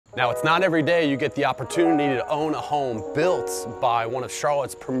Now, it's not every day you get the opportunity to own a home built by one of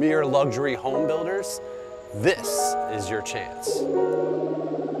Charlotte's premier luxury home builders. This is your chance.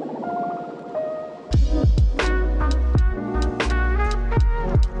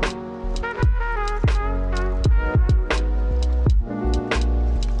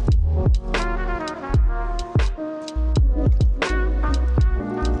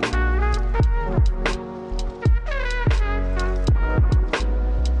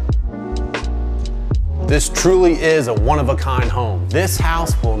 This truly is a one-of-a-kind home. This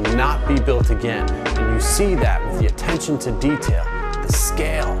house will not be built again, and you see that with the attention to detail, the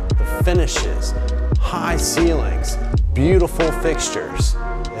scale, the finishes, high ceilings, beautiful fixtures.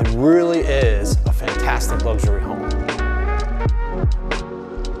 It really is a fantastic luxury home.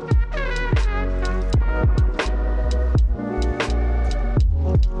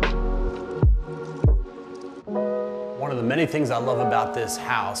 One of the many things I love about this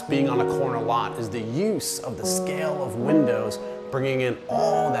house, being on a corner lot, is the use of the scale of windows, bringing in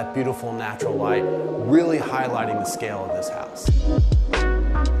all that beautiful natural light, really highlighting the scale of this house.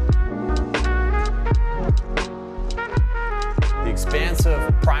 The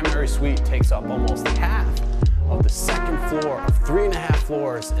expansive primary suite takes up almost half of the second floor of 3.5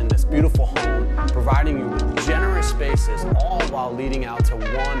 floors in this beautiful home, providing you with generous spaces, all while leading out to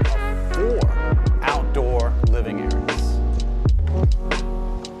one of 4 outdoor living areas.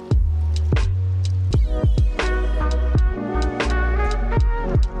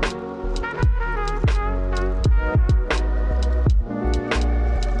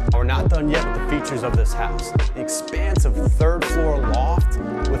 We're not done yet with the features of this house. The expansive 3rd floor loft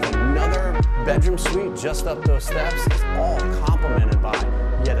with another bedroom suite just up those steps is all complemented by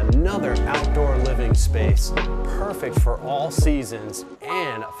yet another outdoor living space, perfect for all seasons,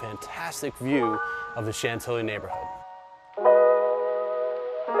 and a fantastic view of the Chantilly neighborhood.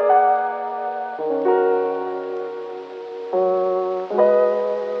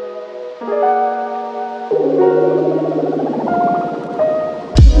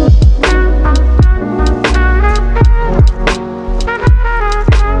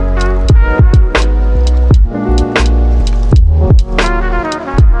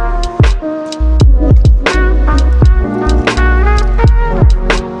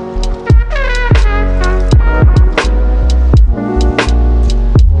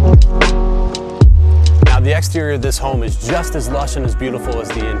 The exterior of this home is just as lush and as beautiful as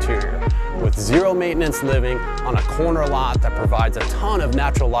the interior, with zero maintenance living on a corner lot that provides a ton of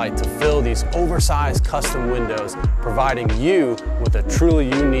natural light to fill these oversized custom windows, providing you with a truly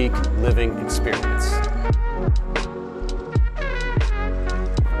unique living experience.